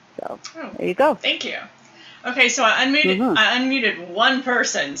 So there you go. Thank you. Okay, so I unmuted one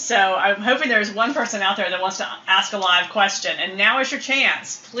person, so I'm hoping there's one person out there that wants to ask a live question. And now is your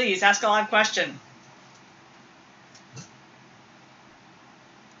chance. Please ask a live question.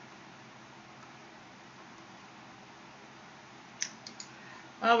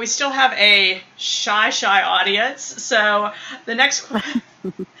 Well, we still have a shy audience, so the next question,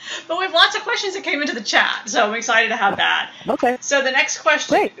 but we have lots of questions that came into the chat, so I'm excited to have that. Okay. So the next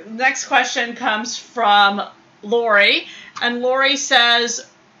question comes from Lori, and Lori says,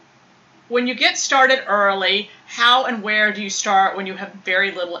 when you get started early, how and where do you start when you have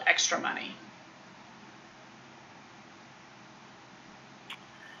very little extra money?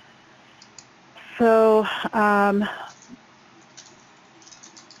 So,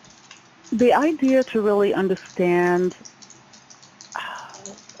 the idea to really understand,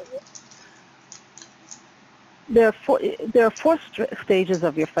 there are four stages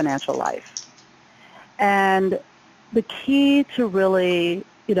of your financial life. And the key to really,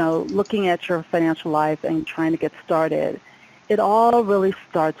 looking at your financial life and trying to get started, it all really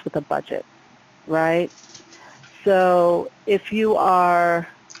starts with a budget, right? So if you are,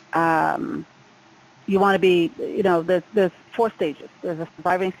 you want to be, there's 4 stages. There's a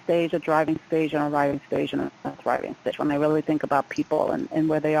surviving stage, a driving stage, and a arriving stage, and a thriving stage when I really think about people and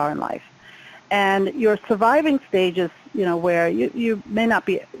where they are in life. And your surviving stage is, where you may not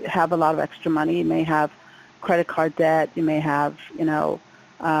have a lot of extra money. You may have credit card debt. You may have,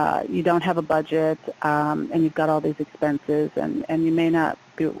 you don't have a budget, and you've got all these expenses, and you may not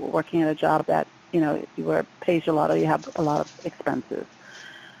be working at a job that, where it pays you a lot or you have a lot of expenses.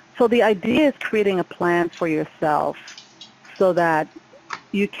 So the idea is creating a plan for yourself so that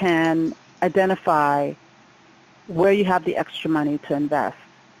you can identify where you have the extra money to invest.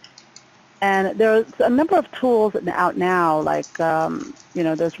 And there's a number of tools out now, like,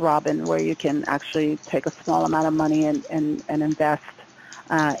 there's Robin, where you can actually take a small amount of money and invest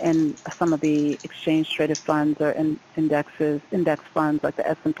in some of the exchange-traded funds or index funds like the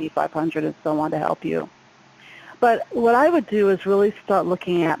S&P 500 and so on to help you. But what I would do is really start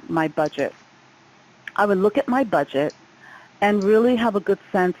looking at my budget. I would look at my budget and really have a good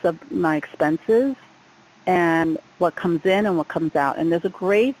sense of my expenses and what comes in and what comes out. And there's a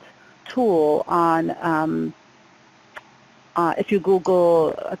great tool on, if you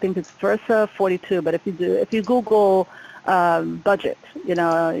Google, I think it's Versa 42, but if you Google budget,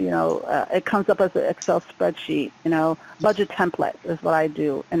 it comes up as an Excel spreadsheet. Budget template is what I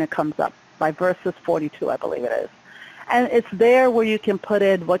do, and it comes up by Versus 42, I believe it is. And it's there where you can put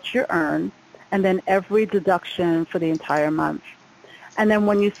in what you earn and then every deduction for the entire month. And then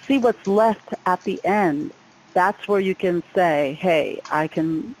when you see what's left at the end, that's where you can say, hey, I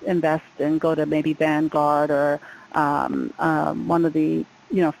can invest and go to maybe Vanguard or one of the,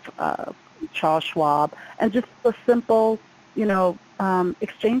 Charles Schwab, and just a simple,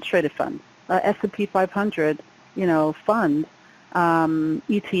 exchange-traded fund, S&P 500, fund,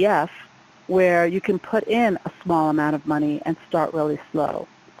 ETF, where you can put in a small amount of money and start really slow.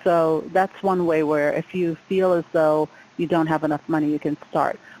 So that's one way where if you feel as though you don't have enough money, you can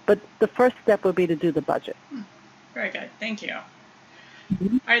start. But the first step would be to do the budget. Very good. Thank you.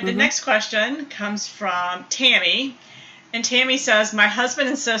 All right, the next question comes from Tammy. And Tammy says, my husband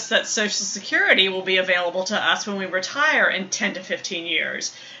insists that Social Security will be available to us when we retire in 10 to 15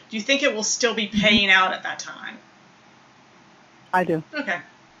 years. Do you think it will still be paying out at that time? I do. Okay.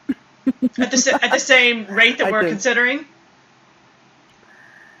 At the same rate that we're considering?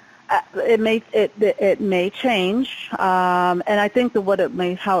 It may change, and I think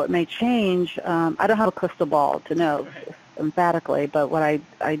that how it may change. I don't have a crystal ball to know emphatically, but what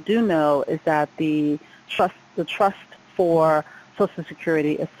I do know is that the trust for Social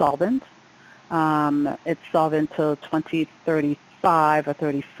Security is solvent. It's solvent till 2035 or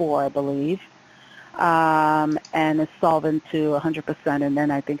 34, I believe, and it's solvent to 100%, and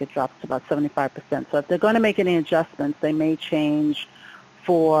then I think it drops to about 75%. So if they're going to make any adjustments, they may change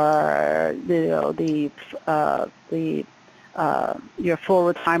for your full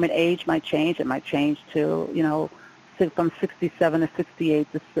retirement age might change. It might change to from 67 to 68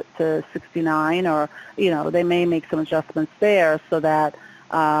 to 69, or they may make some adjustments there so that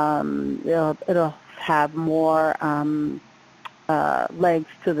it'll have more legs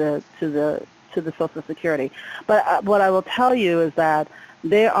to the Social Security. But what I will tell you is that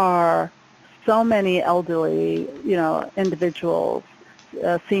there are so many elderly individuals,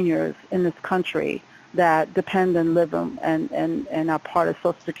 seniors in this country that depend and live and are part of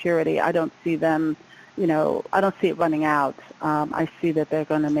Social Security. I don't see them. I don't see it running out. I see that they're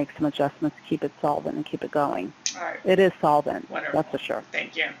going to make some adjustments to keep it solvent and keep it going. All right. It is solvent. Wonderful. That's for sure.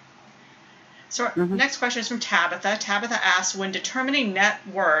 Thank you. So our next question is from Tabitha. Tabitha asks, when determining net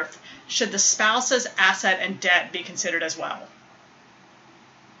worth, should the spouse's asset and debt be considered as well?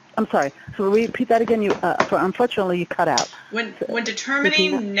 I'm sorry. So repeat that again. Unfortunately, you cut out. When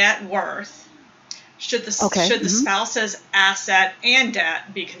determining net worth, should the spouse's asset and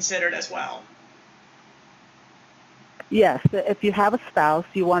debt be considered as well? Yes, if you have a spouse,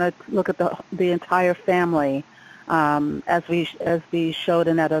 you want to look at the entire family. As we showed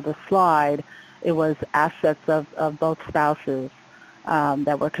in that other slide, it was assets of both spouses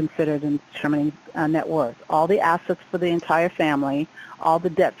that were considered in determining net worth. All the assets for the entire family, all the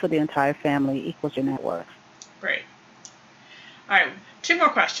debt for the entire family equals your net worth. Great. All right, 2 more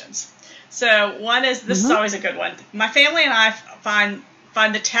questions. So one is, this is always a good one. My family and I find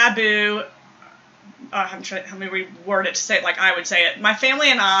the taboo. Let me reword it to say it like I would say it. My family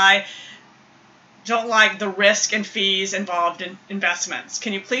and I don't like the risk and fees involved in investments.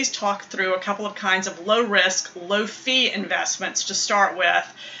 Can you please talk through a couple of kinds of low-risk, low-fee investments to start with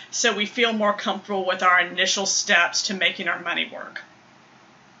so we feel more comfortable with our initial steps to making our money work?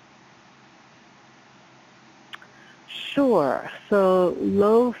 Sure. So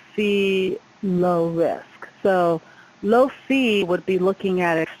low fee, low risk. So low fee would be looking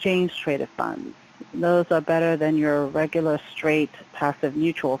at exchange-traded funds. Those are better than your regular straight passive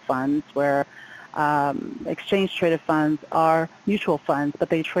mutual funds, where exchange-traded funds are mutual funds, but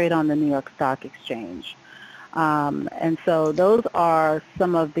they trade on the New York Stock Exchange. And so those are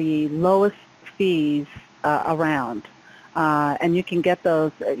some of the lowest fees around. And you can get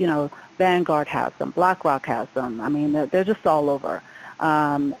those, Vanguard has them, BlackRock has them. I mean, they're just all over.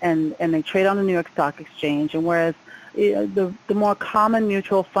 And they trade on the New York Stock Exchange. And whereas the more common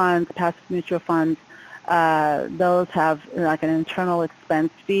mutual funds, passive mutual funds, those have like an internal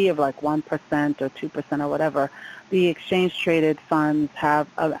expense fee of like 1% or 2% or whatever. The exchange-traded funds have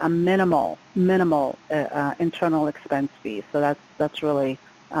a minimal internal expense fee. So that's really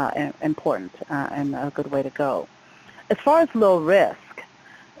important and a good way to go. As far as low risk,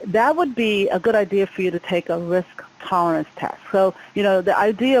 that would be a good idea for you to take a risk tolerance test. So, the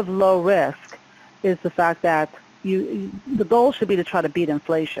idea of low risk is the fact that the goal should be to try to beat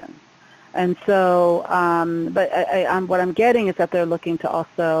inflation. And so, what I'm getting is that they're looking to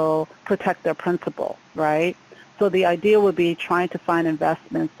also protect their principal, right? So the idea would be trying to find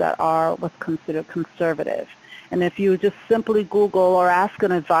investments that are what's considered conservative. And if you just simply Google or ask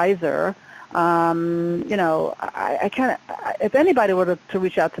an advisor, I can't. If anybody were to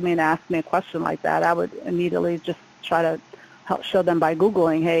reach out to me and ask me a question like that, I would immediately just try to help show them by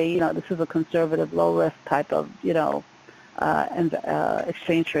Googling, hey, this is a conservative, low-risk type of,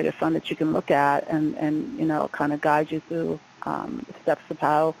 exchange-traded fund that you can look at and kind of guide you through steps of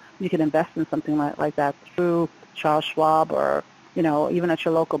how you can invest in something like that through Charles Schwab or, even at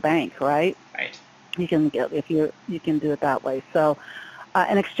your local bank, right? Right. You can you can do it that way. So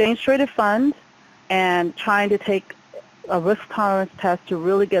an exchange-traded fund and trying to take a risk tolerance test to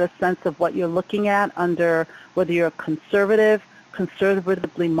really get a sense of what you're looking at under whether you're conservative,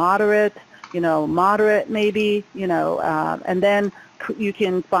 conservatively moderate, moderate maybe, and then you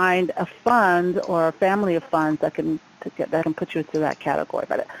can find a fund or a family of funds that can put you into that category.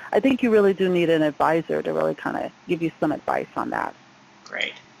 But I think you really do need an advisor to really kind of give you some advice on that.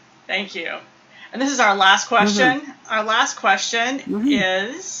 Great. Thank you. And this is our last question. Our last question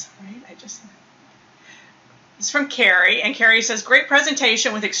is, It's from Carrie, and Carrie says, great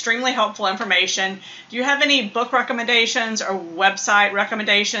presentation with extremely helpful information. Do you have any book recommendations or website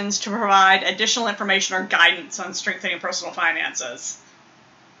recommendations to provide additional information or guidance on strengthening personal finances?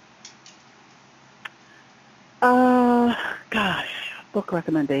 Gosh, book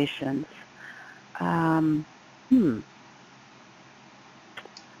recommendations.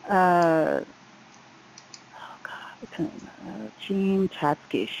 Jean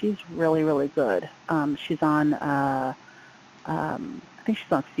Chatzky. She's really, really good. She's on, I think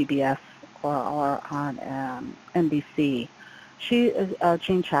she's on CBS or on NBC. She is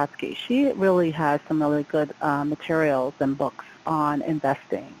Jean Chatzky. She really has some really good materials and books on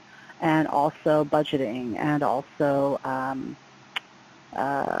investing and also budgeting and also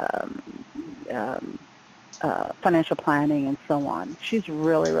financial planning and so on. She's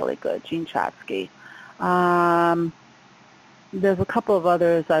really, really good, Jean Chatzky. There's a couple of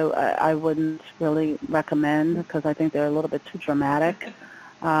others I wouldn't really recommend because I think they're a little bit too dramatic.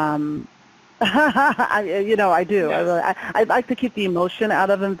 I do. Yes. I like to keep the emotion out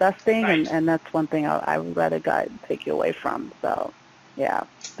of investing, right. and that's one thing I would let a guy take you away from. So, yeah.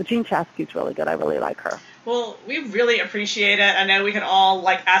 But Jean Chatzky's really good. I really like her. Well, we really appreciate it. I know we can all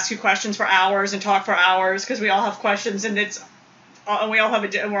ask you questions for hours and talk for hours because we all have questions, and we all have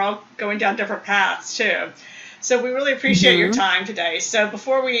and we're all going down different paths too. So we really appreciate your time today. So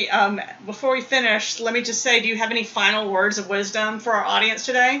before we finish, let me just say, do you have any final words of wisdom for our audience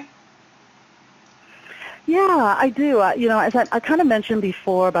today? Yeah, I do. As I kind of mentioned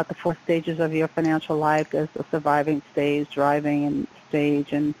before about the 4 stages of your financial life, there's a surviving stage, driving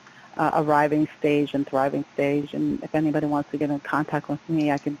stage, and arriving stage and thriving stage. And if anybody wants to get in contact with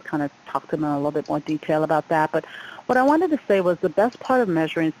me, I can kind of talk to them in a little bit more detail about that. But what I wanted to say was the best part of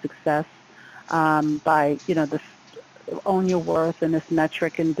measuring success by, this own your worth and this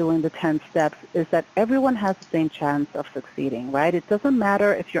metric and doing the 10 steps is that everyone has the same chance of succeeding, right? It doesn't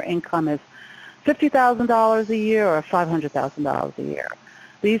matter if your income is $50,000 a year or $500,000 a year.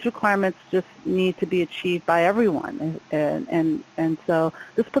 These requirements just need to be achieved by everyone, and so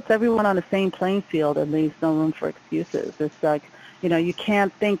this puts everyone on the same playing field and leaves no room for excuses. It's like, you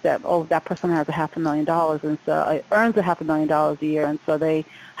can't think that, that person has $500,000 and so it earns $500,000 a year, and so they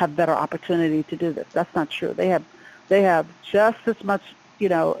have better opportunity to do this. That's not true. They have just as much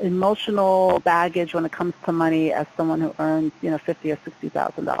emotional baggage when it comes to money as someone who earns $50,000 or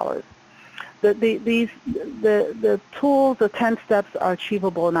 $60,000. The tools, the 10 steps are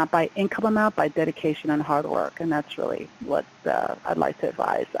achievable not by income amount, by dedication and hard work, and that's really what I'd like to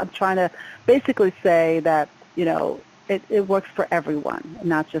advise. I'm trying to basically say that it works for everyone,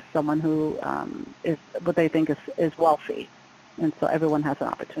 not just someone who is what they think is wealthy, and so everyone has an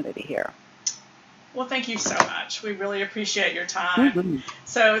opportunity here. Well, thank you so much. We really appreciate your time. Mm-hmm.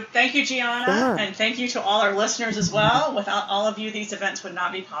 So thank you, Gianna, sure. And thank you to all our listeners as well. Without all of you, these events would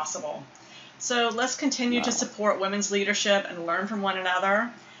not be possible. So let's continue to support women's leadership and learn from one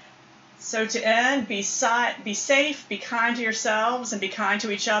another. So to end, be safe, be kind to yourselves, and be kind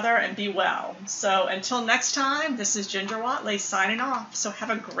to each other, and be well. So until next time, this is Ginger Watley signing off. So have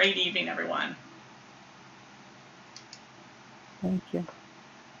a great evening, everyone. Thank you.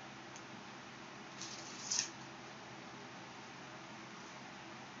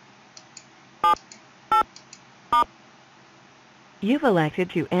 You've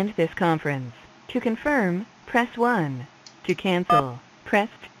elected to end this conference. To confirm, press 1. To cancel, press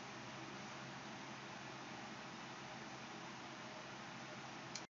 2.